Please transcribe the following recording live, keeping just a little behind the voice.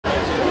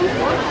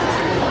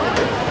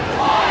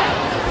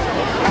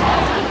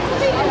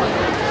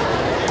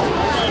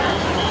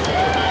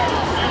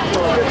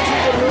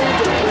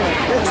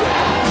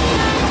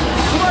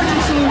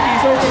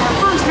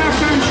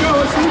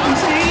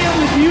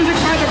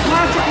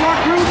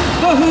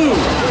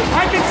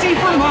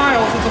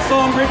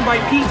song written by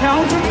Pete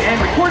Townsend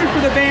and recorded for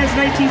the band's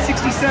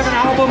 1967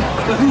 album,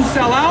 The Who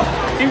Sell Out.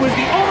 It was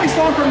the only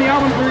song from the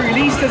album to be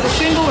released as a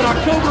single in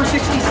October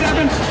 '67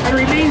 and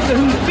remains The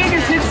Who's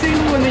biggest hit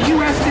single in the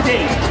U.S. to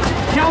date.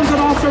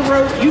 Townsend also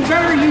wrote You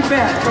Better You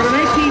Bet for the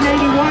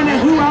 1981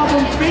 Who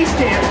album Face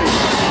Dancers.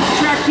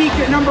 The track peaked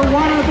at #1 on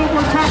the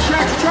Billboard Top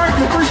Tracks chart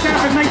in the first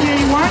half of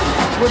 1981,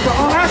 was the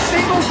last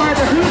single by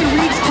The Who to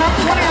reach top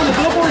 20 on the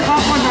Billboard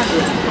Hot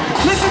 100.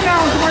 Listen now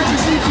as the Marching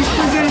Salukis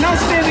present an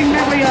outstanding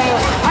medley of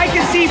I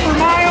Can See for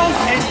Miles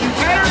and You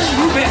Better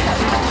You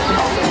Bet.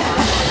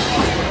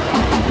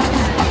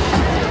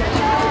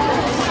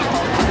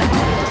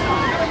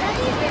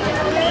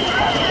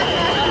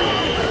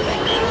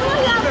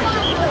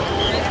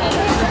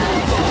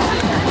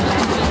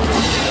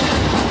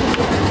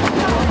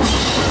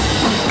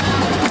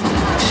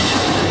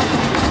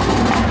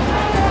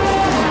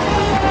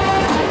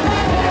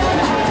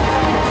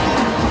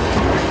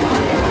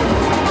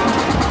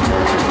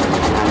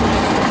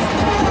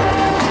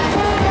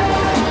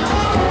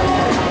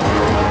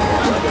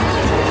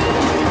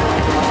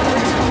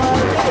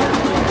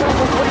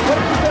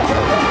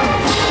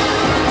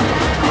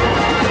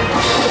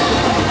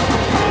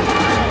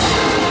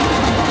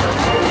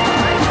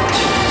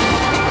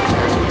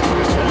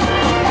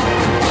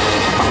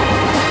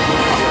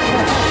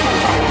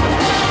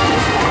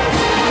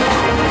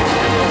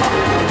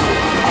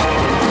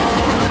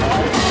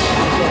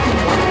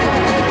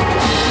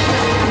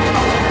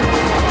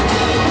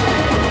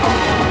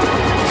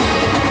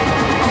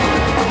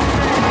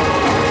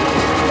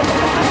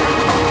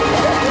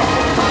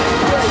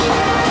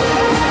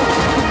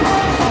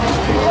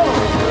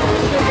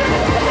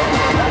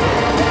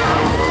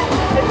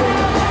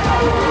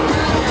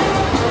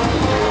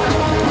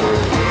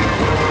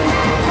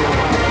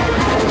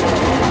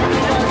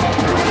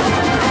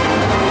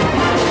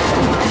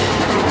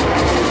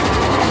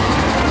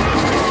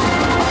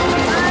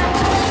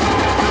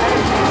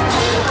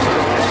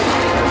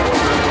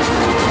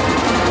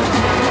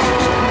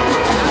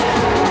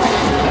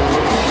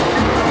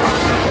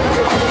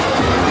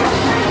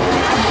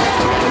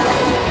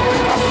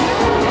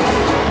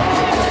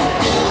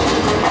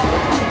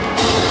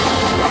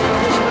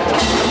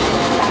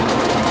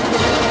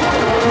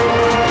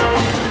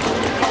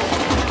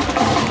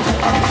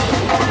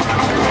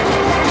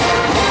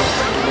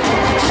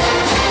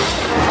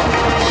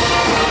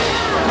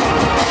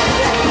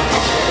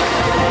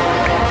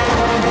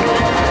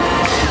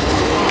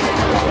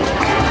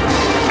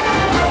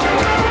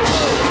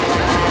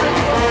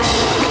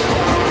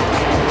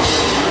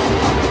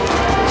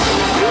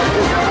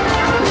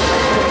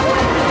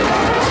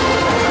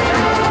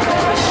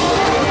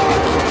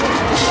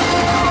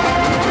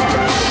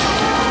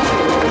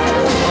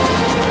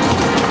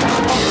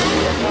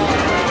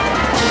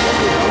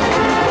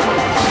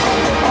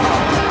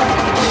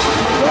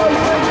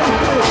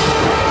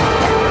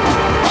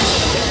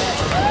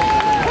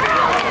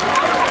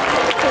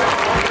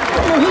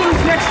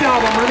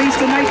 Album released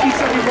in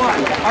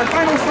 1971. Our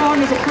final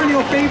song is a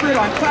perennial favorite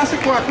on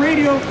classic rock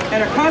radio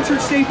and a concert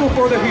staple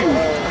for The Who.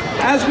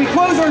 As we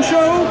close our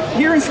show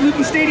here in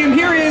Salukis Stadium,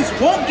 here is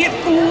Won't Get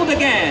Fooled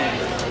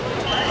Again.